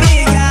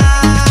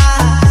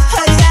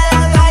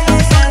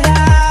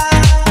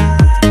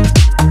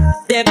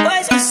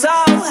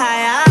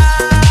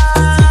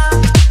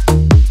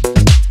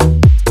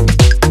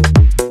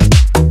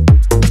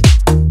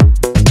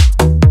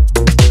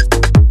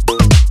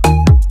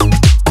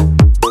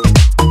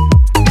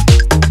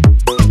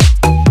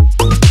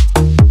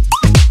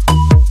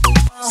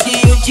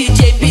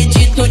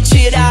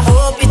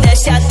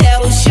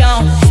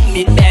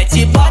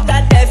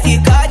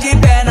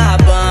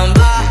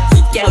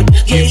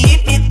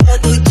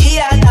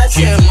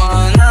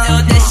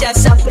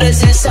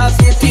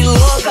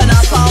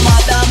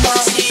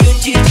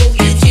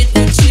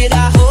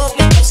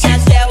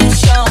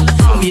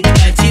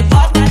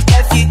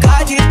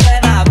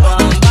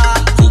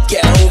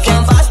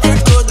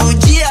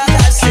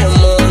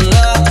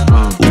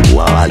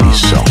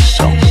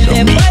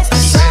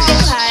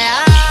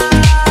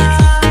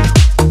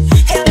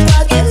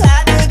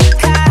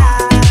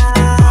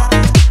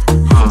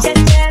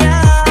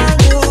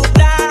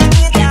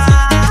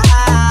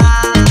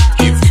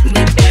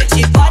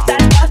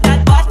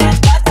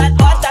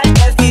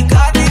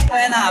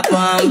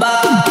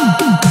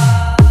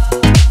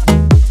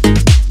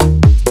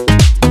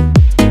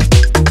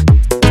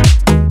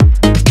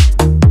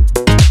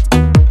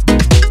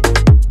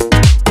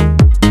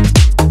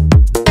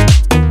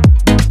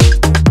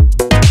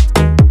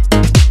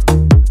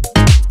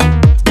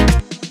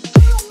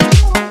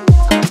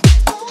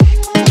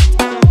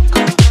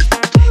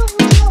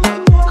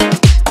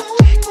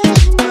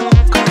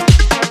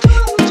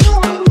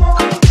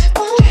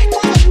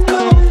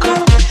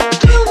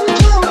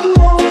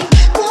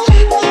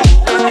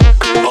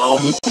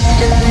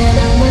then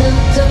I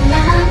looked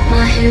around,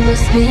 my head was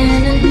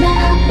spinning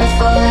round.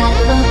 Before I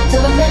looked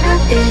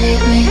around, it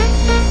hit me.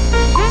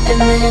 And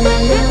then I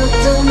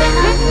looked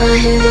around, my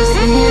head was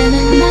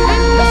spinning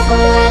round.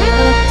 Before I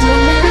looked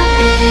around,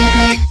 it hit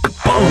me.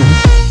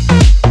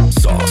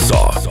 Só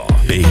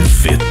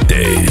Pvt.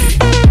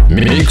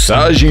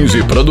 Mixagens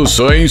e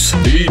produções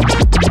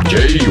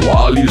DJ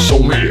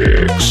Wallison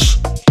Mix.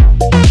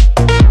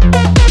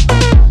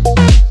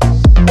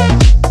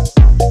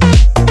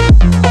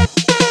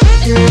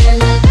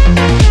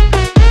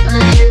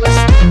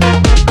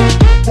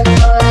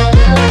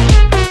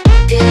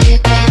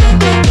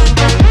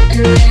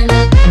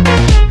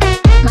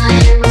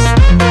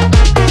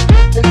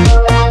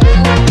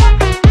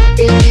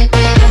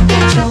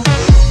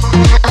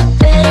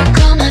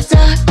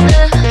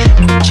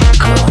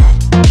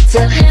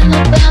 Tell him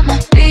about my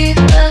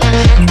fever.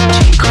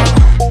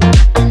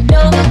 I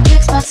know it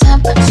kicks my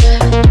temperature.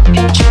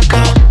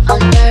 I'm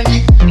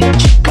burning.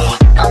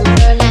 I'm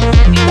burning.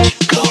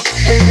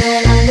 And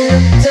then I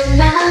looked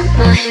around,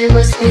 my head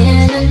was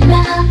spinning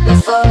round.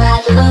 Before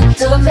I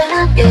looked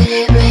around, it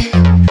hit me.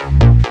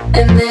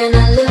 And then I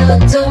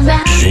looked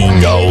around.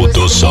 Xinga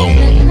Autoção,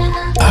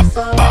 a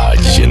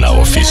página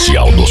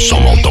oficial do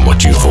som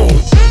automotivo.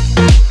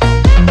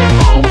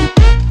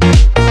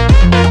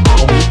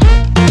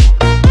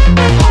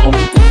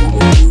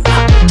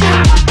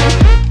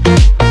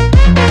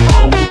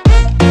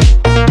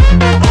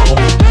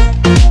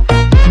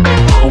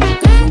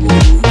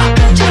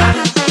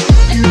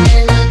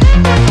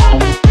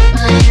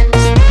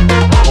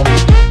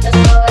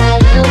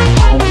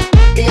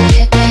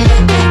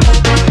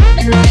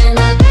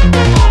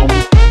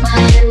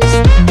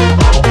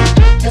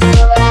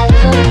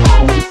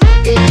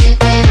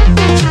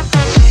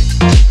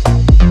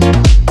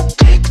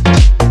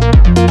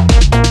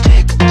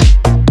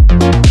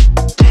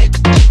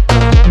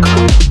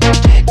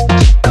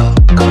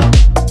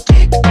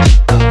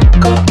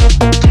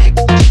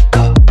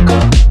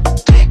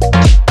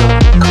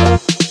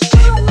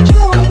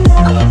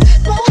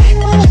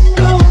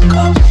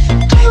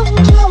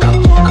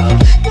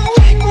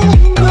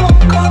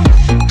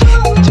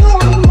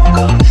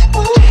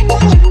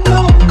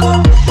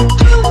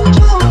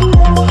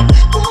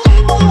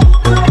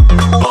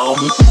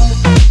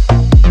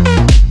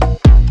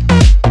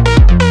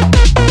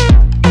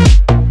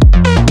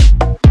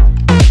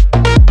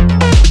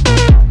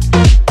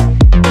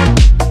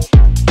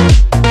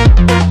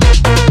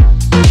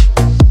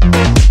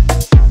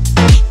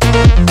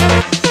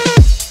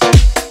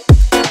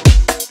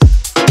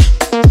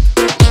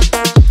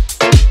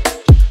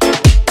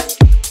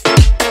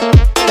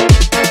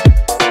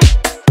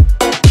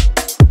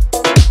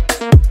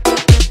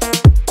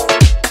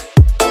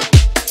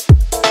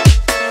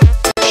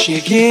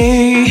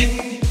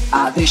 Cheguei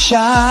a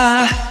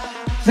deixar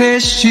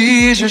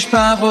vestígios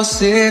pra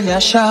você me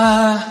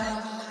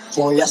achar.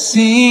 Foi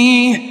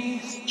assim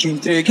que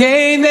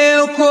entreguei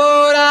meu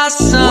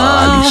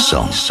coração.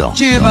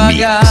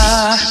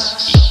 Devagar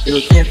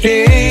eu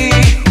tentei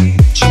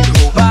te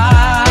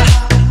roubar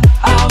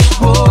aos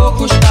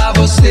poucos pra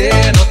você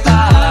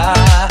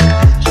notar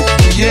que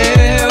fui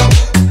eu.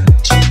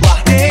 Te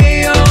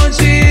guardei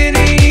onde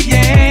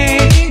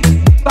ninguém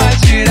vai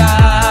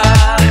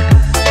tirar.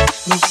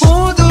 No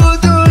fundo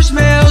dos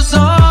meus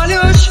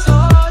olhos,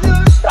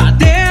 pra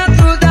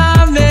dentro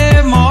da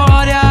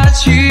memória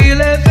te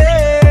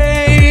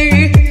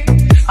levei.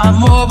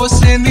 Amor,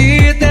 você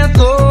me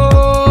tentou.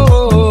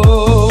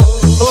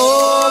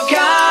 Oh,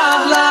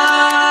 Carla,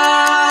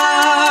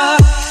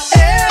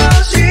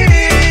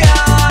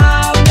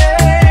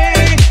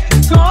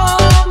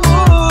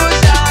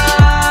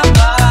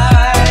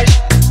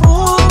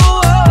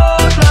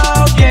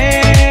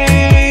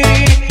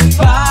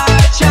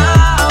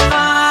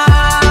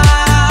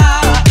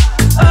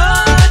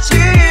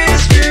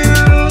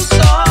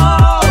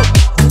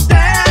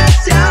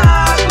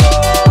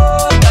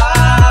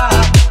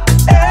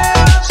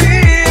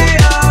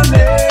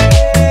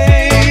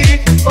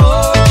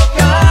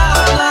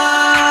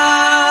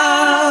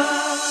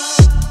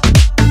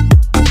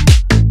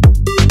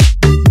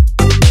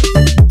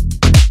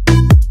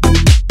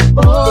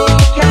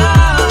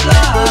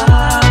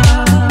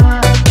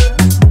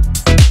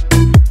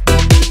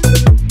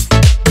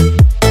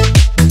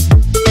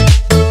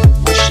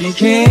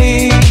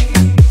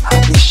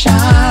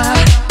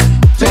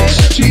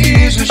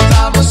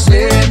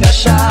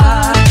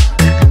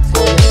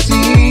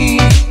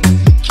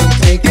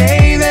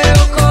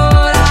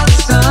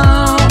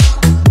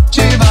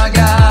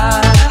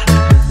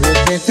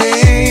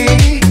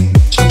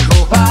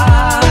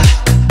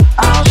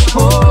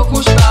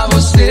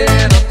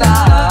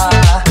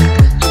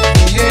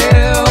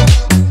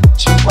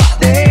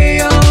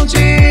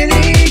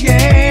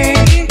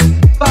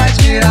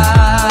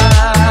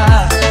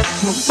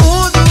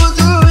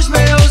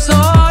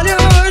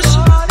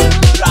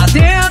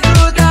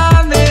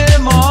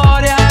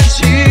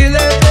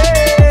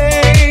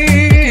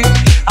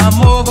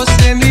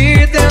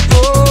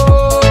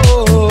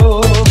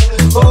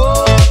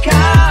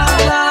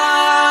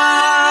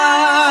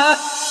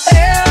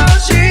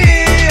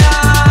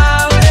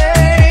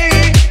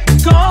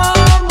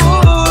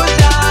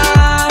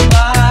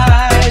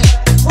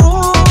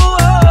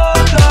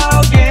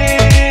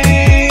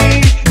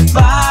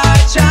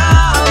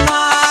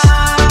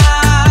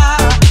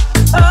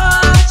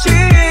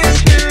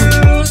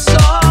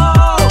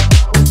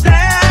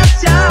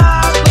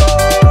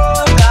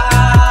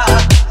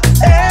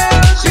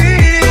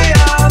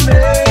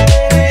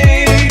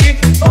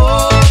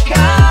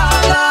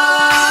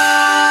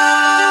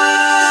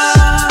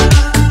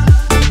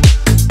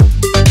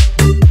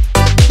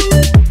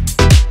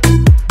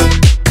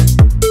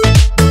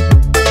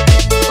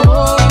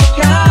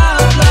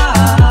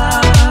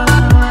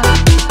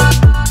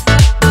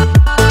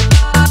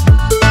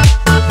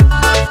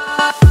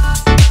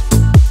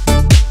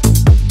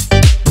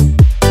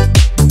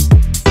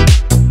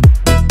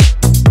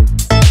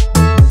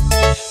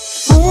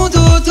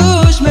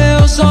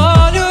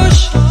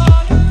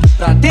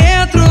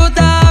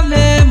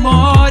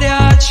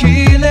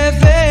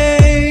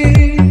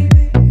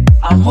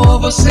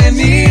 você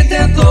me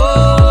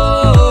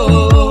tentou.